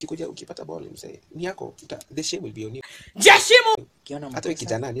Kikuja ukipata ball msee ni yako, the shame will be on you. Jashimu. Hata wewe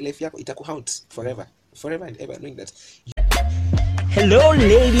kijana ni life yako itakuhaunt forever and ever, knowing that. Hello,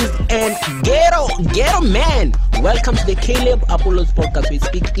 ladies and ghetto man. Welcome to the Caleb Apollo's podcast. We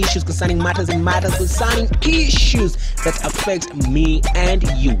speak issues concerning matters concerning issues that affect me and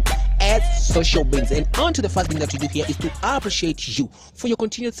you as social beings. And on to the first thing that we do here is to appreciate you for your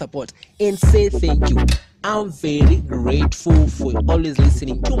continued support and say thank you. I'm very grateful for always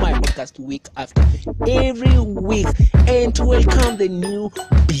listening to my podcast week after every week, and to welcome the new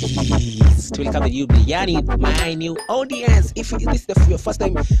bees, yani my new audience. If this is your first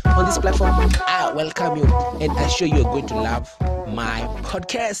time on this platform, I welcome you, and I'm sure you're going to love my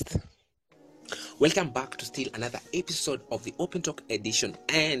podcast. Welcome back to still another episode of the Open Talk edition,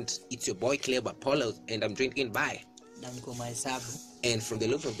 and it's your boy Caleb Apollo, and I'm joined in by Danko Maesabu. And from the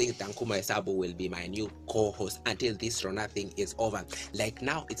look of things, Danko Maesabu will be my new co-host until this Rona thing is over. Like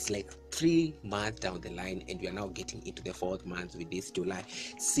now, it's like 3 months down the line, and we are now getting into the 4th month with this July,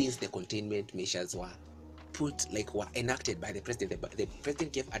 since the containment measures were enacted by the president. The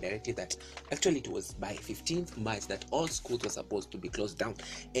president gave a directive that actually it was by 15th March that all schools were supposed to be closed down,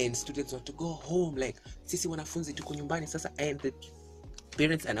 and students were to go home. Like sisi wanafunzi tuko nyumbani sasa, and the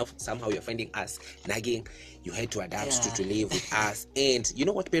parents are now somehow you're finding us nagging, you had to adapt to live with us. And you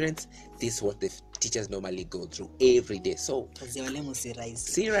know what, parents, this is what the teachers normally go through every day. So I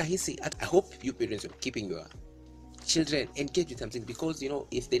hope you parents are keeping your children engaged with something, because you know,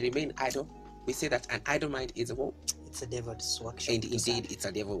 if they remain idle, we say that an idle mind is it's a devil's workshop. And indeed, it's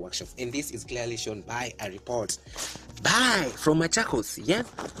a devil workshop. And this is clearly shown by a report from Machakos. Yeah,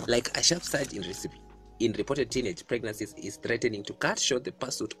 like a sharp surge in reported teenage pregnancies is threatening to cut short the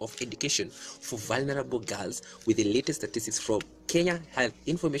pursuit of education for vulnerable girls, with the latest statistics from Kenya Health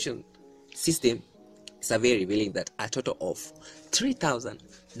Information System survey revealing that a total of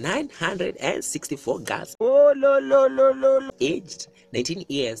 3,964 girls aged 19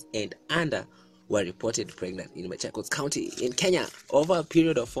 years and under were reported pregnant in Machakos County in Kenya over a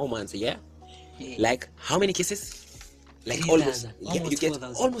period of 4 months. Like how many cases? Like almost you get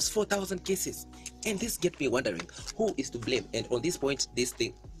 4,000. almost 4,000 cases. And this gets me wondering, who is to blame? And on this point, this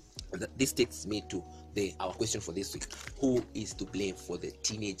takes me to our question for this week: who is to blame for the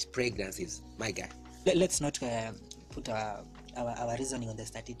teenage pregnancies? My guy. Let's not put our reasoning on the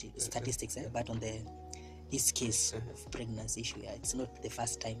statistics, but on this case of pregnancy issue. It's not the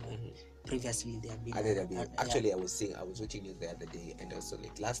first time. Previously, there have been. Actually, I was watching news the other day, and also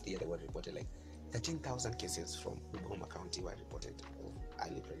like last year, they were reported like 13,000 cases from Bungoma County were reported of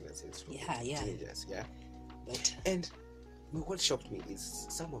early pregnancies from teenagers. And what shocked me is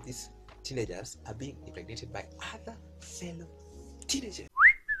some of these teenagers are being impregnated by other fellow teenagers.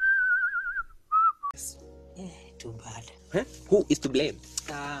 Too bad. Who is to blame?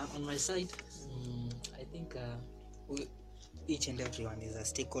 On my side, I think each and everyone is a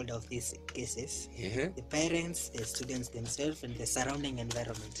stakeholder of these cases. The parents, the students themselves, and the surrounding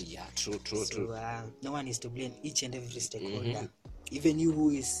environment. True. No one is to blame. Each and every stakeholder, even you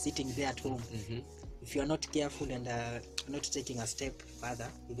who is sitting there at home. If you are not careful and not taking a step further,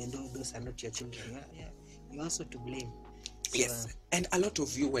 even though those are not your children, you're also to blame. Yes, and a lot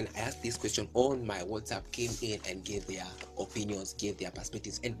of you, when I asked this question on my WhatsApp, came in and gave their opinions, gave their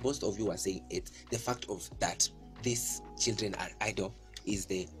perspectives, and most of you are saying the fact of that these children are idle is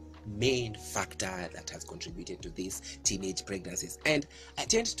the main factor that has contributed to these teenage pregnancies. And I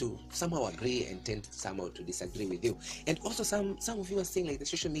tend to somehow agree and tend somehow to disagree with you. And also some of you are saying like the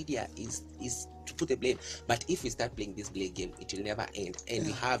social media is to put the blame, but if we start playing this blame game, it will never end, and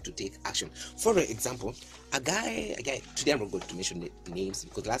we have to take action. For example, a guy today I'm not going to mention names,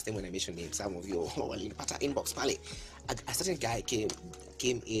 because last time when I mentioned names, some of you were in the inbox pale. A certain guy came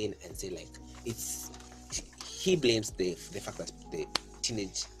in and said like he blames the fact that the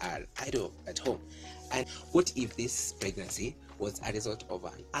teenage are idle at home. And what if this pregnancy was a result of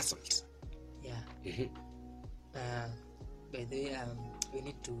an assault? By the way, we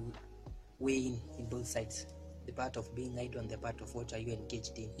need to weigh in both sides, the part of being idle and the part of what are you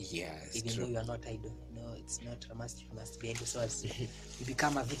engaged in. Even though you are not idle, it's not a must. You must be idle so as you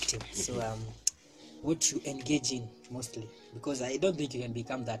become a victim. So what you engage in mostly, because I don't think you can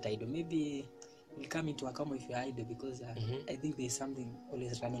become that idle. Maybe will come into a coma if you're idle, because I think there's something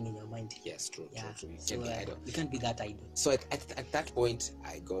always running in your mind. Yes, true. You can't be idle. You can't be that idle. So at that point,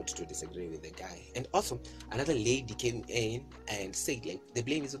 I got to disagree with the guy. And also, another lady came in and said like the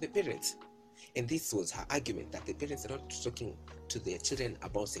blame is on the parents. And this was her argument, that the parents are not talking to their children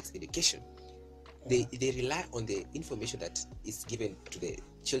about sex education. They rely on the information that is given to the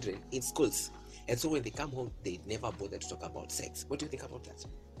children in schools. And so when they come home, they never bother to talk about sex. What do you think about that?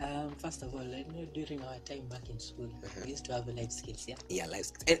 First of all, during our time back in school, we used to have life skills, yeah. Yeah, life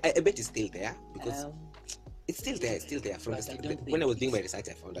skills, and I bet it's still there because it's still there. It's still there. From when I was doing my research,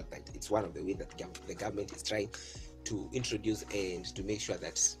 I found out that it's one of the ways that the government is trying to introduce and to make sure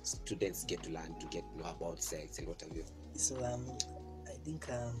that students get to learn, to get to know about sex and what have you. So I think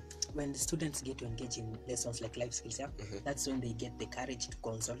when the students get to engage in lessons like life skills, yeah, that's when they get the courage to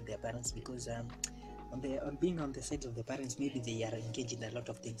consult their parents, because on being on the side of the parents, maybe they are engaged in a lot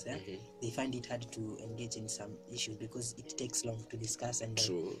of things. They find it hard to engage in some issues because it takes long to discuss and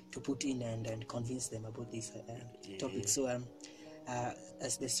to put in and convince them about this topic. So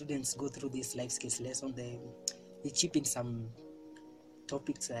as the students go through this life skills lesson, they chip in some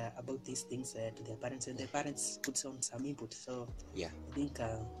topics about these things to their parents, and their parents put on some input. So yeah, I think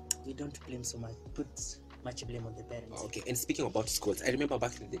we don't blame so much, put much blame on the parents. Okay, and speaking about schools, I remember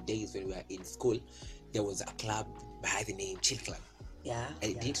back in the days when we were in school, there was a club by the name Chill Club. Yeah,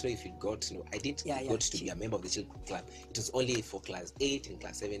 I didn't know if you got to know. I didn't got to be a member of the Chill Club. It was only for class 8 and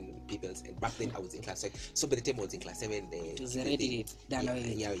class 7 people, and back then I was in class 6. So by the time I was in class 7, it was already done.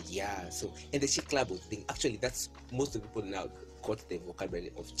 Yeah. So, and the Chill Club was thing. Actually, that's most of the people now got the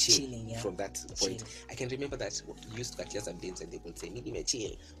vocabulary of chilling from that point. I can remember that we used to catch some days and they would say, "Me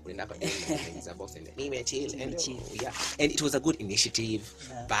chill." We end up again in a box and "Me chill," and and it was a good initiative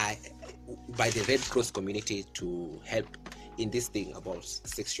by the Red Cross community to help in this thing about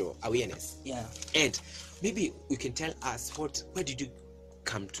sexual awareness. Yeah. And maybe you can tell us where did you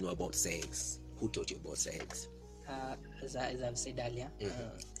come to know about sex? Who taught you about sex? As I've said earlier,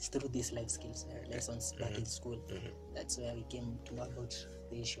 it's through these life skills lessons back in school. That's where we came to know about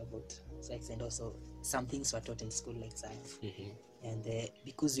the issue about sex, and also some things were taught in school like science. And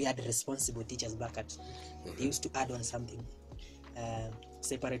because we had responsible teachers back at, they used to add on something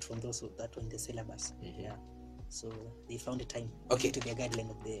separate from those that were in the syllabus. Yeah. So they found a time to the guideline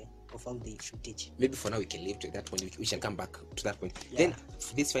of how they should teach. Maybe for now we can leave to that point. We shall come back to that point. Yeah. Then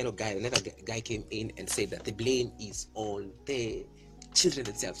this final guy, another guy came in and said that the blame is on the children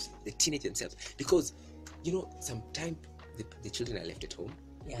themselves, the teenagers themselves, because sometimes the children are left at home.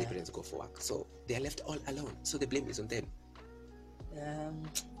 The parents go for work, so they are left all alone. So the blame is on them.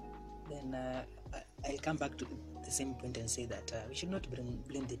 Then I'll come back to the same point and say that we should not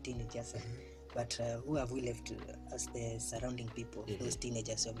blame the teenagers. But who have we left as the surrounding people? Those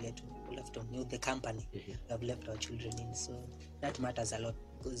teenagers who have left on the company we have left our children in. So that matters a lot,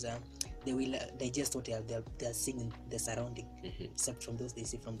 because they will digest what they are seeing in the surrounding, except from those they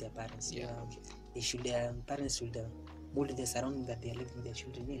see from their parents. They should parents should mold the surrounding that they are living their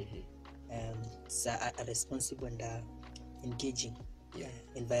children in. It's a responsible and engaging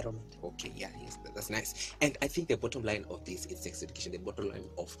environment. Okay, yes, that's nice. And I think the bottom line of this is sex education. The bottom line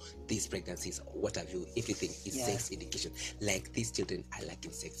of these pregnancies, what have you, everything is sex education. Like, these children are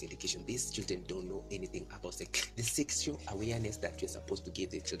lacking sex education. These children don't know anything about sex. The sexual awareness that you're supposed to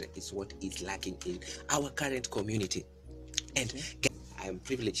give the children is what is lacking in our current community. And I am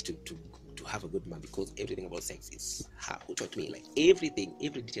privileged to have a good mom, because everything about sex is her who taught me. Like, every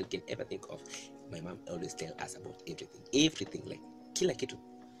detail you can ever think of, my mom always tell us about everything, like kila kitu.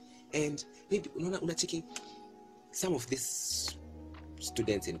 And maybe unacheki some of these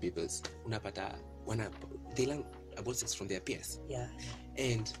students and peoples, unapata they learn about sex from their peers.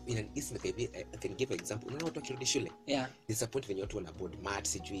 And in an instant, I can give an example. Unaona watu wakirudi shule, there's a point when watu wana board mat,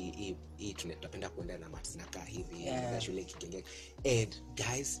 sijui hii tunapenda kuenda na mat zinakaa hivi na shule kikenge. And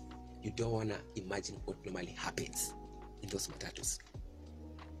guys, you don't wanna imagine what normally happens in those matatus.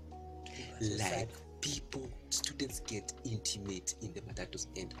 Like, students get intimate in the matatus,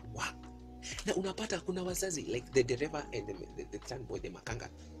 and wow. Na unapata kuna wazazi, like the driver and the clan boy, the makanga,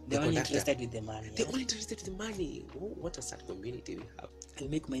 they're only interested with the money. They're only interested in the money. What a sad community we have. I'll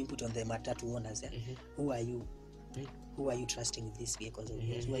make my input on the matatu owners. Who are you? Who are you trusting with this vehicles?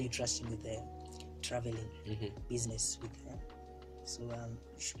 Who are you trusting with the traveling business with? So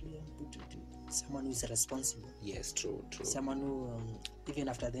should put someone who is responsible. Yes, true. Someone who even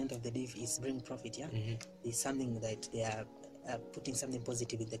after the end of the day is bringing profit. It's something that they are putting something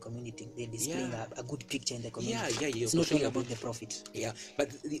positive in the community. They're displaying a good picture in the community. It's not all about the profit. But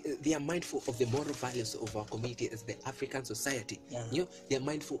they are mindful of the moral values of our community as the African society. They are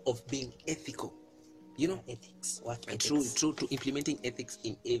mindful of being ethical. Ethics. True. To implementing ethics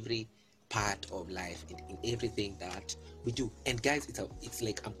in every part of life, in everything that we do. And guys, it's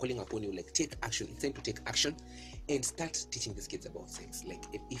like I'm calling upon you, like, take action. It's time to take action and start teaching these kids about sex. Like,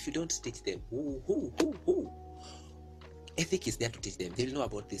 if you don't teach them, who ethic is there to teach them. They'll know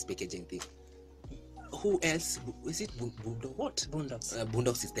about this packaging thing. Who else? Is it Boondocks? Boondocks.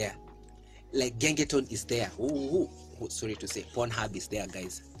 Boondocks is there. like Gengeton is there. Sorry to say, Pornhub is there,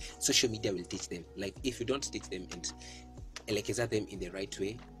 guys. Social media will teach them. Like if you don't teach them and elekeza them in the right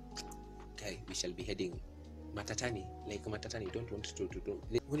way, okay, we shall be heading matatani. Like matatani, don't want to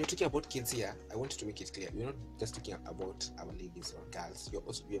when you're talking about kids here, I want to make it clear, we're not just talking about our ladies or girls,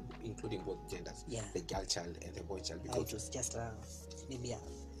 we're including both genders. Yeah, the girl child and the boy child, because it was just maybe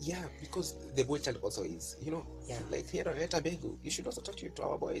yeah, because the boy child also is, like here at Abegu, you should also talk to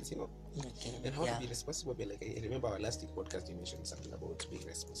our boys, okay. And how to be responsible. Like I remember our last week podcast, you mentioned something about being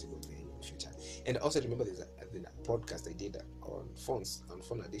responsible in the future. And also remember there's a podcast I did on phones, on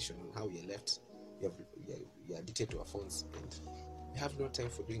phone addiction, on how you're left, you're addicted to our phones and you have no time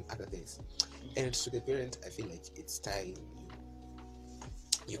for doing other things. And to the parent, I feel like it's time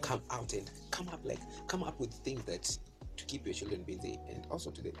you come out and come up with things that to keep your children busy, and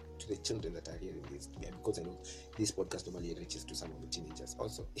also to the children that are hearing this, because I know this podcast normally reaches to some of the teenagers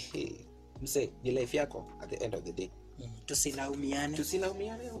also. Hey, mse ni life yako at the end of the day. Tusilaumiane.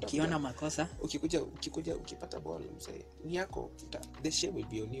 Ukiona makosa, ukikuja ukipata ball, mse ni yako, the shame will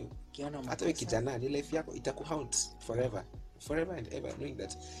be on you. Ukiona makosa, hata wewe kijana, ni life yako itakuhaunt forever and ever, knowing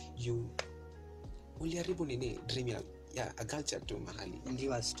that you uliharibu nini dream ya a girl child to mahali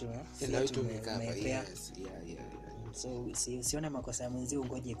ndio tu na tu mikapa. Yes, yeah. So usione makosa ya mwenzio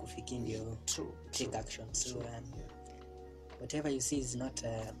ungoje kufikia ndio take action. So whatever you see is not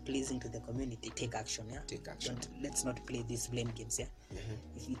pleasing to the community, take action. Take action. Let's not play these blame games.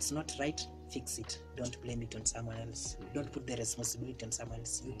 If it's not right, fix it. Don't blame it on someone else. Don't put the responsibility on someone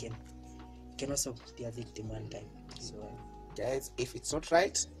else. You can also be a victim one time. So guys, if it's not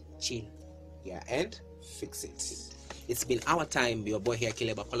right, chill. And fix it. It's been our time. Your boy here,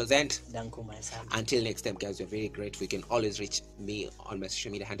 Caleb Apollos, and Danko myself. Until next time, guys, we're very grateful. You can always reach me on my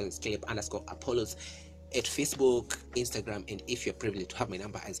social media handle. It's Caleb_Apollos at Facebook, Instagram, and if you're privileged to have my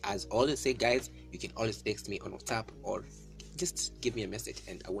number, as always say, guys, you can always text me on WhatsApp or just give me a message,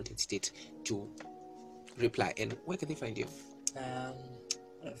 and I won't hesitate to reply. And where can they find you?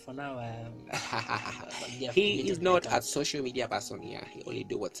 For now, he is not a social media person. He only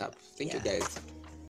do WhatsApp. Thank you, guys.